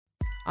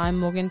I'm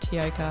Morgan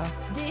Tioka.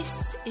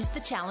 This is the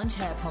Challenge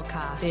Her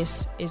podcast.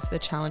 This is the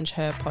Challenge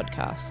Her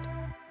podcast.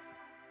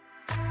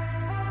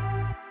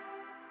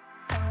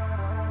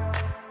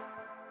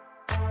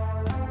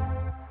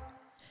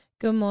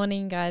 Good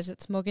morning, guys.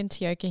 It's Morgan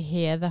Tioka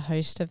here, the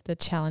host of the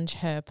Challenge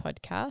Her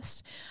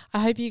podcast.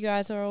 I hope you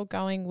guys are all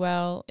going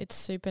well. It's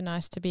super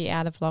nice to be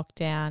out of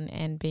lockdown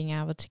and being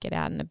able to get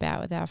out and about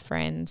with our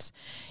friends.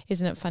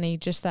 Isn't it funny,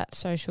 just that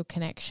social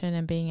connection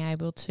and being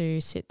able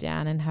to sit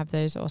down and have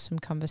those awesome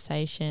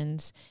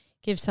conversations,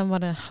 give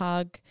someone a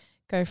hug,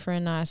 go for a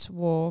nice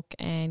walk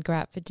and go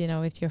out for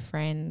dinner with your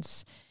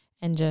friends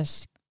and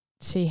just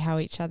see how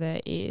each other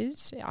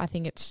is. I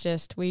think it's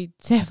just, we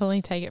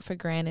definitely take it for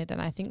granted,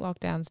 and I think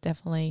lockdown's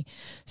definitely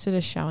sort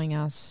of showing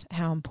us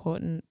how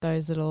important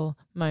those little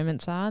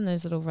moments are and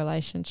those little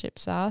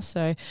relationships are.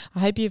 So I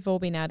hope you've all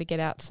been able to get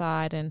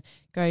outside and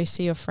go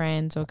see your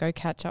friends or go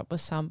catch up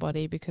with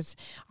somebody, because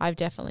I've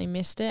definitely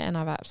missed it and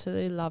I've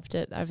absolutely loved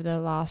it over the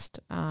last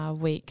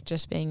week,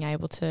 just being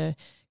able to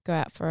go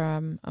out for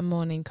a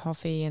morning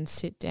coffee and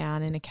sit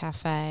down in a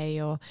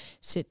cafe or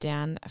sit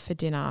down for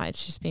dinner.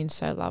 It's just been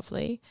so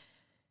lovely.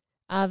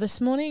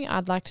 This morning,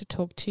 I'd like to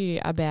talk to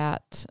you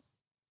about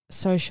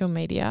social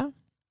media.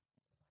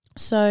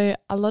 So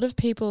a lot of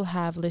people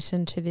have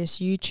listened to this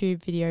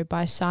YouTube video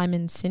by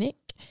Simon Sinek.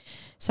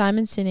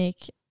 Simon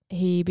Sinek,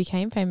 he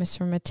became famous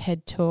from a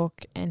TED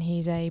Talk, and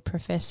he's a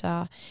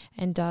professor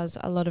and does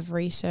a lot of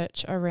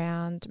research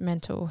around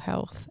mental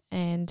health.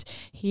 And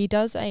he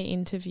does an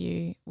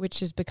interview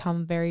which has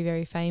become very,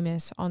 very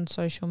famous on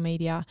social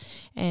media,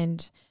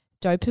 and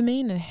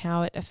dopamine and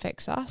how it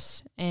affects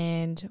us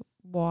and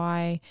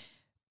why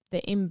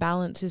the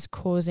imbalance is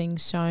causing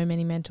so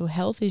many mental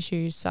health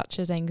issues such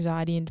as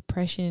anxiety and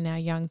depression in our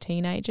young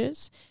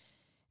teenagers.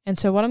 And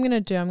so what I'm going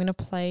to do, I'm going to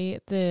play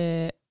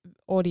the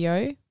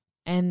audio,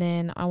 and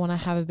then I want to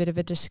have a bit of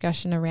a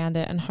discussion around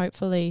it, and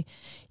hopefully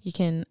you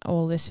can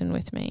all listen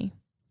with me.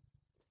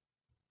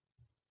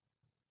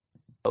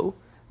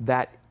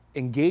 That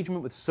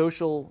engagement with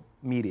social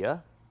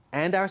media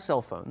and our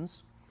cell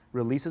phones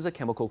releases a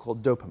chemical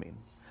called dopamine.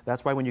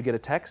 That's why when you get a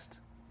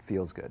text, it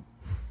feels good.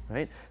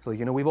 Right? So,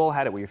 we've all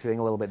had it where you're feeling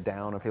a little bit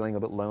down or feeling a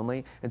bit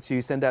lonely. And so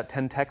you send out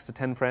 10 texts to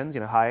 10 friends,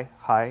 hi,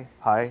 hi,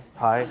 hi,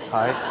 hi,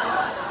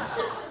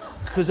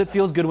 hi. Because it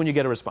feels good when you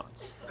get a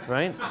response,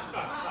 right?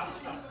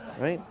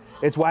 Right?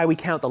 It's why we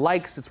count the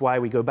likes. It's why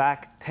we go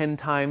back 10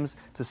 times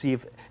to see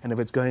if my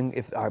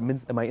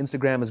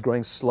Instagram is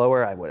growing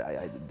slower,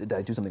 did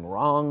I do something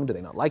wrong? Do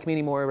they not like me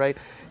anymore, right?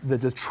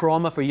 The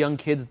trauma for young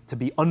kids to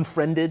be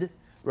unfriended,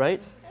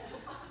 right?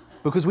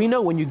 Because we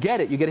know when you get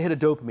it, you get a hit of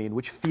dopamine,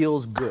 which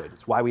feels good.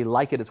 It's why we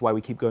like it. It's why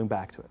we keep going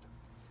back to it.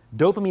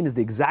 Dopamine is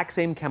the exact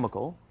same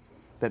chemical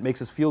that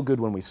makes us feel good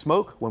when we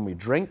smoke, when we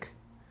drink,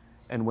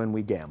 and when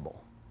we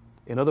gamble.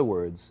 In other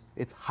words,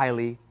 it's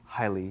highly,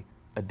 highly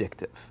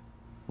addictive,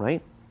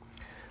 right?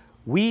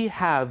 We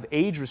have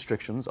age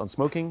restrictions on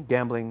smoking,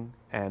 gambling,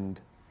 and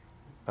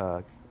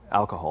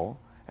alcohol,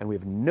 and we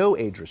have no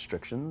age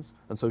restrictions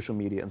on social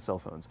media and cell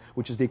phones,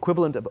 which is the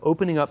equivalent of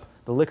opening up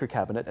the liquor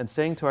cabinet and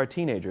saying to our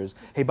teenagers,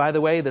 hey, by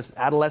the way, this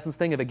adolescence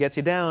thing, if it gets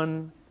you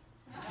down.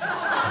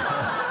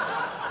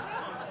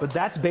 But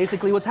that's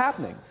basically what's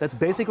happening. That's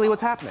basically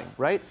what's happening,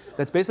 right?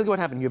 That's basically what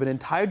happened. You have an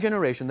entire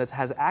generation that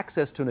has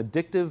access to an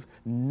addictive,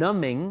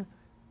 numbing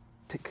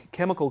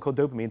chemical called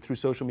dopamine through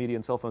social media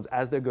and cell phones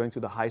as they're going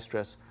through the high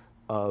stress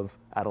of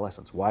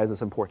adolescence. Why is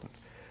this important?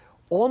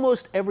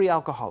 Almost every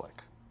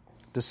alcoholic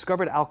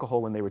discovered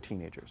alcohol when they were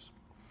teenagers.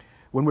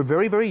 When we're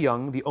very, very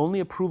young, the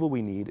only approval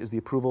we need is the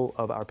approval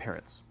of our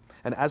parents.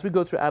 And as we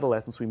go through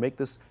adolescence, we make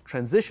this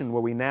transition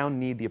where we now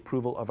need the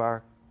approval of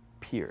our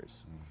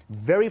peers.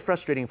 Very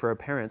frustrating for our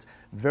parents,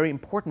 very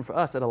important for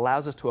us. It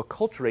allows us to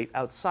acculturate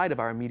outside of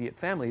our immediate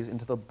families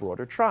into the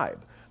broader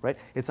tribe, right?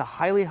 It's a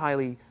highly,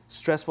 highly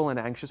stressful and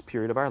anxious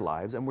period of our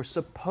lives, and we're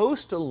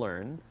supposed to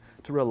learn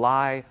to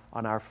rely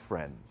on our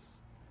friends.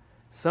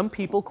 Some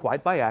people,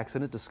 quite by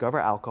accident, discover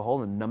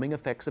alcohol and numbing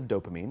effects of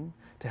dopamine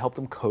to help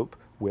them cope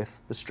with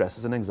the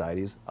stresses and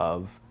anxieties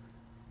of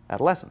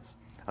adolescence.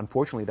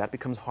 Unfortunately, that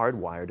becomes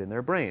hardwired in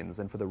their brains,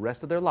 and for the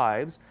rest of their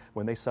lives,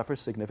 when they suffer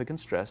significant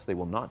stress, they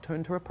will not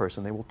turn to a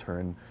person, they will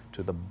turn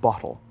to the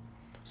bottle.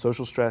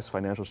 Social stress,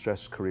 financial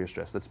stress, career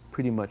stress, that's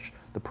pretty much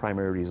the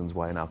primary reasons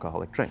why an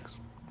alcoholic drinks,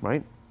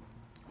 right?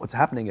 What's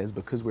happening is,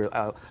 because we're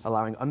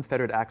allowing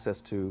unfettered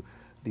access to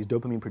these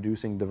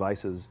dopamine-producing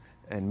devices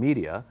and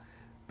media,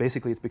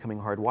 basically it's becoming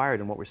hardwired,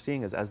 and what we're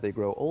seeing is as they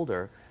grow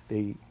older,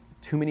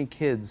 too many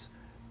kids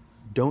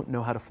don't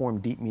know how to form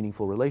deep,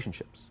 meaningful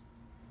relationships.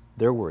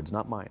 Their words,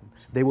 not mine.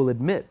 They will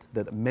admit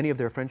that many of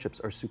their friendships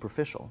are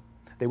superficial.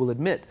 They will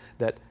admit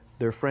that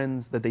their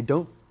friends, that they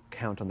don't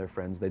count on their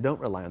friends, they don't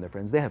rely on their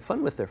friends, they have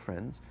fun with their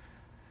friends,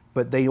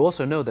 but they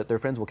also know that their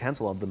friends will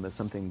cancel on them if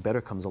something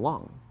better comes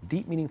along.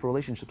 Deep, meaningful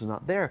relationships are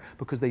not there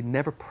because they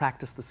never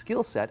practice the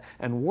skill set,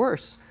 and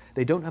worse,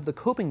 they don't have the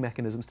coping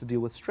mechanisms to deal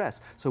with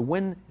stress. So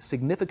when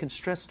significant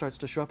stress starts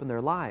to show up in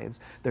their lives,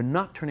 they're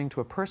not turning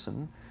to a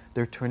person,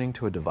 they're turning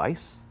to a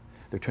device,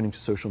 they're turning to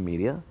social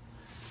media,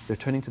 They're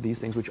turning to these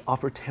things which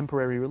offer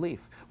temporary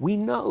relief. We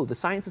know, the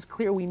science is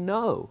clear, we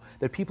know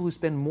that people who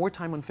spend more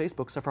time on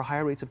Facebook suffer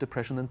higher rates of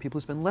depression than people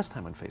who spend less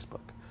time on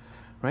Facebook.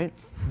 Right?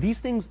 These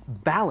things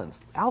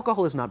balanced.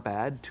 Alcohol is not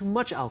bad, too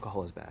much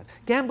alcohol is bad.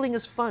 Gambling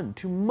is fun,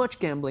 too much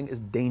gambling is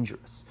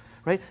dangerous.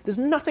 Right? There's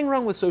nothing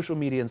wrong with social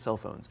media and cell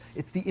phones.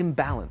 It's the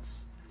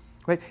imbalance.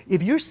 Right?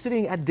 If you're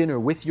sitting at dinner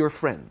with your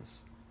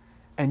friends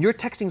and you're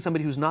texting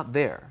somebody who's not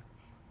there,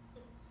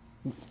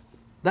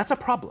 that's a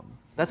problem.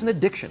 That's an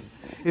addiction.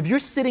 If you're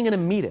sitting in a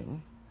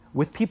meeting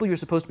with people you're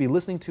supposed to be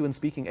listening to and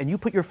speaking, and you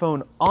put your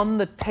phone on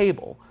the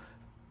table,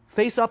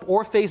 face up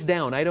or face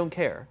down, I don't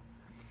care,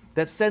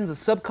 that sends a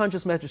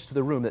subconscious message to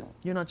the room that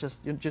you're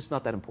just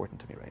not that important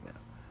to me right now,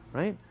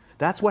 right?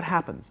 That's what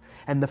happens.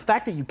 And the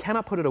fact that you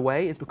cannot put it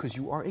away is because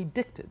you are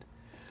addicted,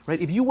 right?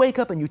 If you wake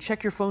up and you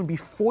check your phone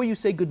before you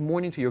say good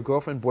morning to your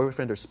girlfriend,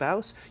 boyfriend, or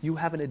spouse, you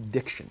have an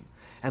addiction.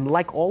 And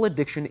like all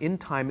addiction, in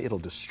time, it'll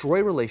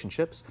destroy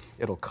relationships,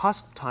 it'll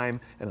cost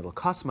time, and it'll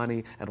cost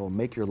money, and it'll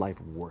make your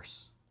life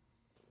worse,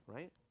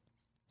 right?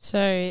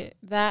 So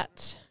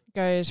that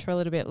goes for a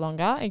little bit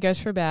longer. It goes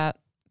for about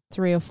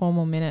 3 or 4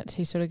 more minutes.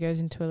 He sort of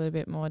goes into a little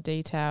bit more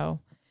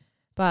detail.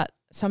 But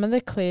some of the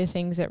clear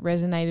things that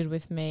resonated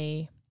with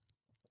me,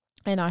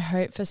 and I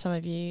hope for some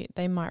of you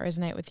they might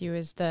resonate with you,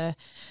 is the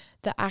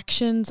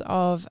actions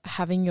of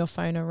having your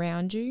phone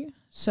around you.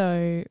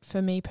 So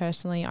for me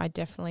personally, I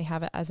definitely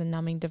have it as a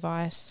numbing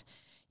device.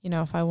 You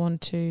know, if I want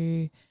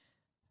to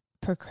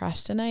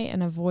procrastinate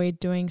and avoid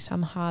doing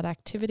some hard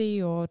activity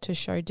or to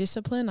show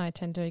discipline, I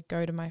tend to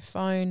go to my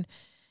phone.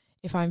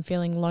 If I'm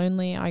feeling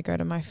lonely, I go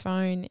to my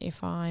phone.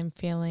 If I'm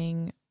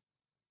feeling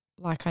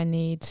like I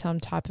need some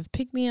type of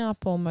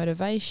pick-me-up or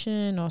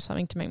motivation or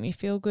something to make me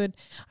feel good,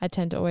 I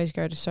tend to always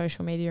go to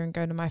social media and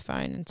go to my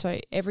phone. And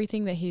so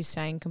everything that he's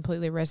saying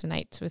completely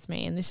resonates with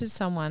me. And this is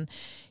someone,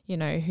 you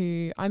know,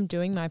 who I'm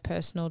doing my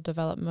personal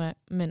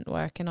development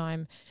work and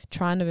I'm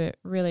trying to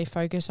really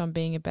focus on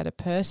being a better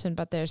person,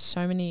 but there's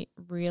so many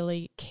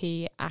really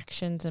key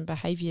actions and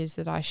behaviors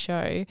that I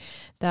show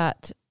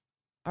that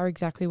are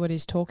exactly what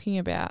he's talking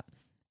about.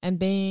 And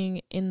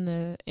being in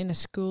a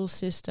school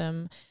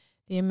system,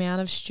 the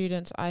amount of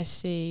students I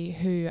see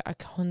who are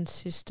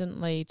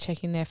consistently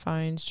checking their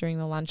phones during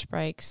the lunch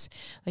breaks,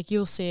 like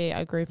you'll see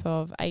a group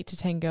of 8 to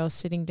 10 girls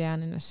sitting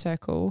down in a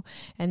circle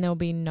and there'll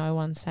be no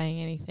one saying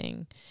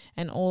anything.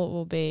 And all it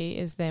will be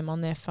is them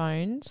on their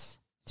phones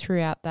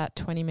throughout that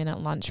 20-minute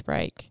lunch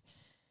break.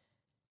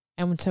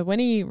 And so when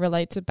he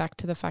relates it back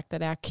to the fact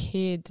that our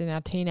kids and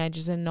our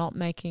teenagers are not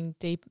making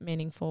deep,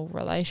 meaningful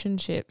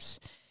relationships,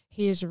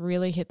 he has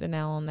really hit the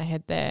nail on the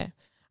head there.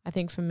 I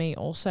think for me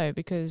also,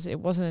 because it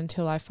wasn't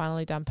until I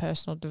finally done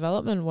personal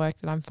development work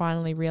that I'm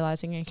finally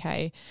realizing,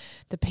 okay,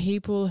 the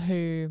people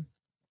who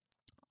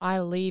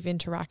I leave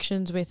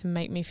interactions with and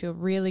make me feel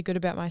really good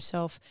about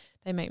myself,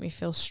 they make me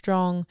feel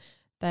strong,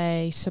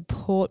 they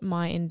support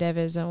my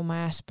endeavors or my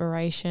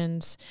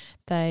aspirations,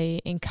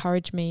 they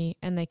encourage me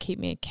and they keep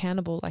me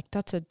accountable. Like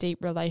that's a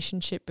deep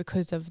relationship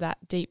because of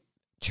that deep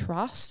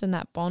trust and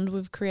that bond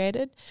we've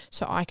created.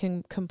 So I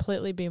can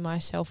completely be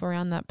myself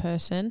around that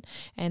person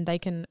and they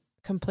can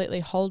completely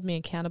hold me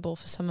accountable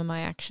for some of my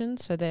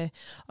actions. So they're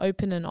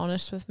open and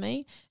honest with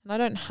me. And I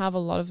don't have a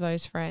lot of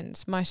those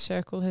friends. My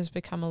circle has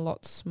become a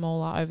lot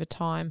smaller over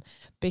time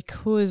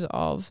because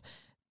of,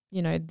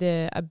 you know,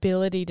 the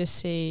ability to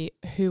see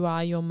who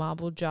are your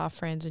marble jar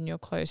friends and your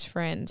close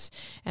friends,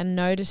 and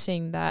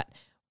noticing that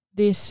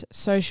this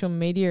social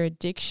media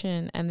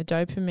addiction and the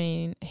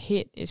dopamine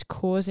hit is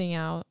causing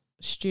our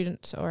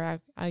students or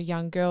our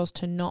young girls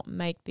to not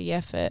make the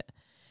effort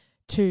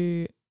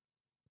to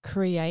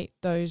create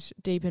those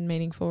deep and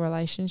meaningful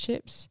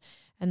relationships.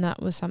 And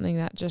that was something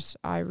that just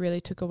I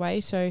really took away.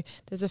 So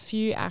there's a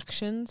few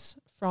actions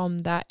from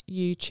that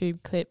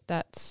YouTube clip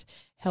that's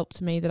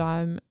helped me that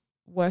I'm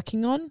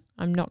working on.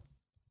 I'm not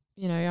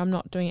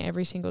doing it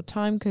every single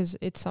time because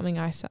it's something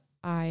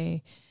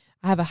I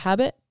have a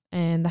habit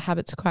and the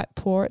habit's quite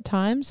poor at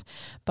times,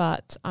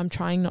 but I'm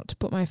trying not to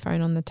put my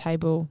phone on the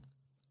table.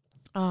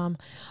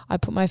 I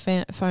put my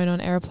phone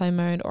on airplane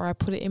mode, or I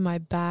put it in my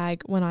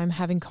bag when I'm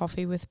having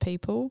coffee with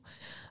people.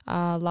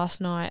 Last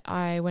night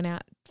I went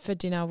out for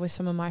dinner with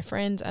some of my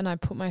friends and I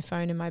put my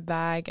phone in my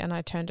bag and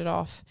I turned it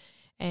off,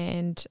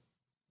 and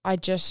I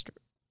just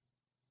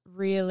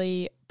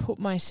really put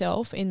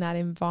myself in that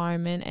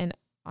environment, and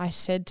I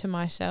said to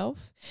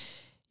myself,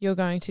 you're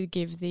going to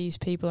give these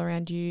people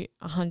around you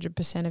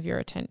 100% of your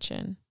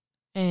attention.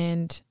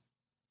 And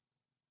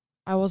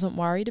I wasn't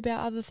worried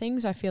about other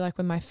things. I feel like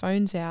when my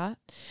phone's out,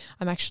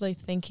 I'm actually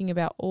thinking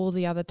about all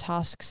the other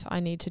tasks I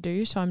need to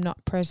do, so I'm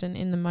not present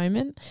in the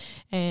moment.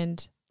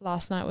 And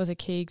last night was a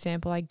key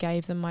example. I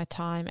gave them my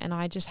time, and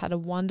I just had a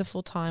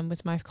wonderful time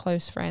with my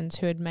close friends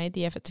who had made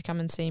the effort to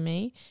come and see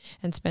me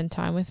and spend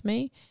time with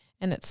me.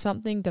 And it's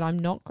something that I'm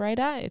not great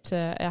at. It's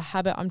a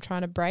habit I'm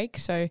trying to break.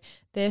 So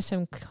there's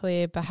some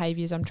clear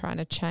behaviors I'm trying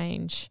to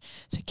change.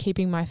 So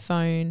keeping my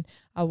phone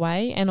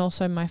away, and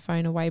also my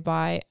phone away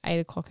by 8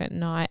 o'clock at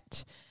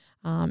night.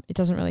 It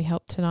doesn't really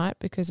help tonight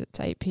because it's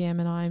 8 p.m.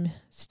 and I'm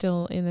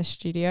still in the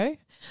studio.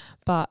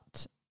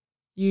 but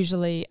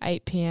usually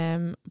 8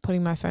 p.m,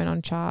 putting my phone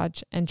on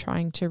charge and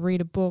trying to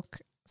read a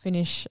book,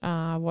 finish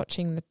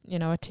watching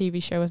a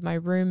TV show with my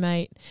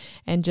roommate,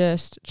 and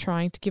just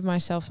trying to give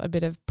myself a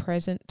bit of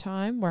present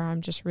time where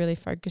I'm just really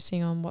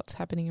focusing on what's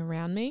happening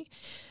around me,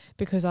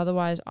 because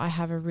otherwise I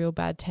have a real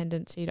bad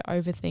tendency to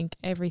overthink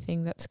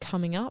everything that's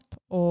coming up,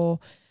 or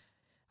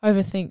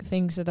overthink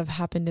things that have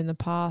happened in the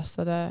past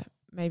that are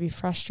maybe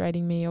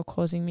frustrating me or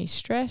causing me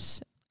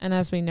stress. And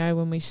as we know,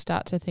 when we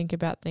start to think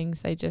about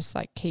things, they just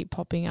keep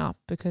popping up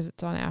because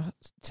it's on our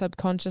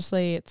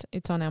subconsciously,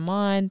 it's on our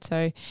mind.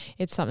 So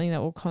it's something that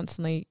will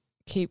constantly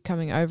keep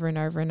coming over and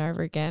over and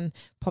over again,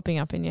 popping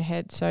up in your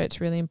head. So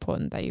it's really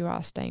important that you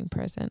are staying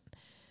present.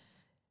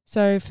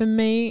 So for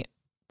me,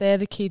 they're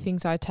the key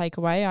things I take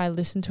away. I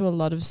listen to a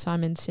lot of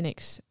Simon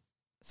Sinek's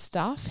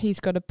stuff. He's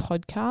got a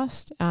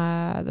podcast.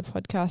 The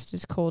podcast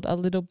is called A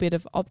Little Bit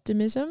of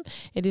Optimism.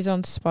 It is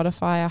on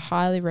Spotify. I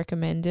highly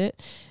recommend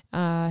it.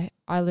 I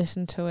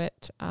listen to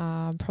it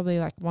probably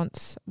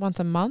once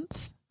a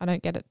month. I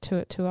don't get to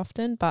it too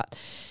often, but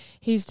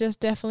he's just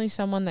definitely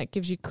someone that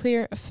gives you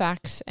clear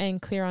facts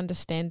and clear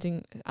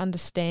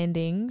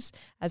understandings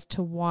as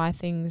to why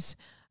things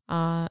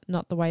are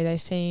not the way they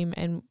seem,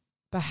 and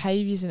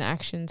behaviors and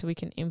actions we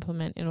can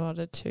implement in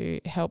order to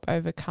help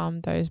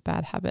overcome those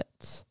bad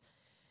habits.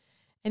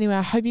 Anyway,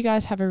 I hope you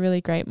guys have a really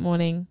great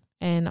morning,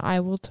 and I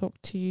will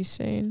talk to you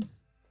soon.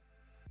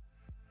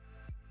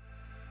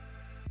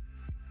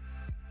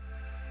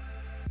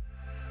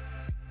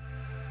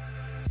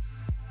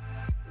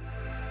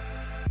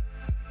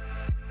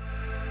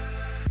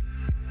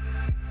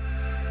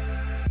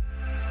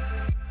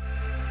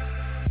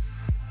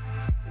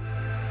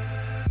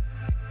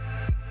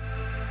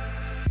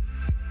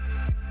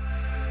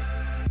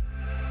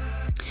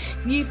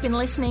 You've been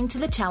listening to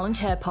the Challenge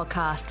Her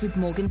podcast with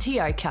Morgan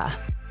Tioka.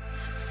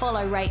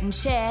 Follow, rate and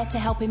share to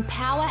help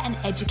empower and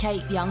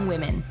educate young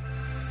women.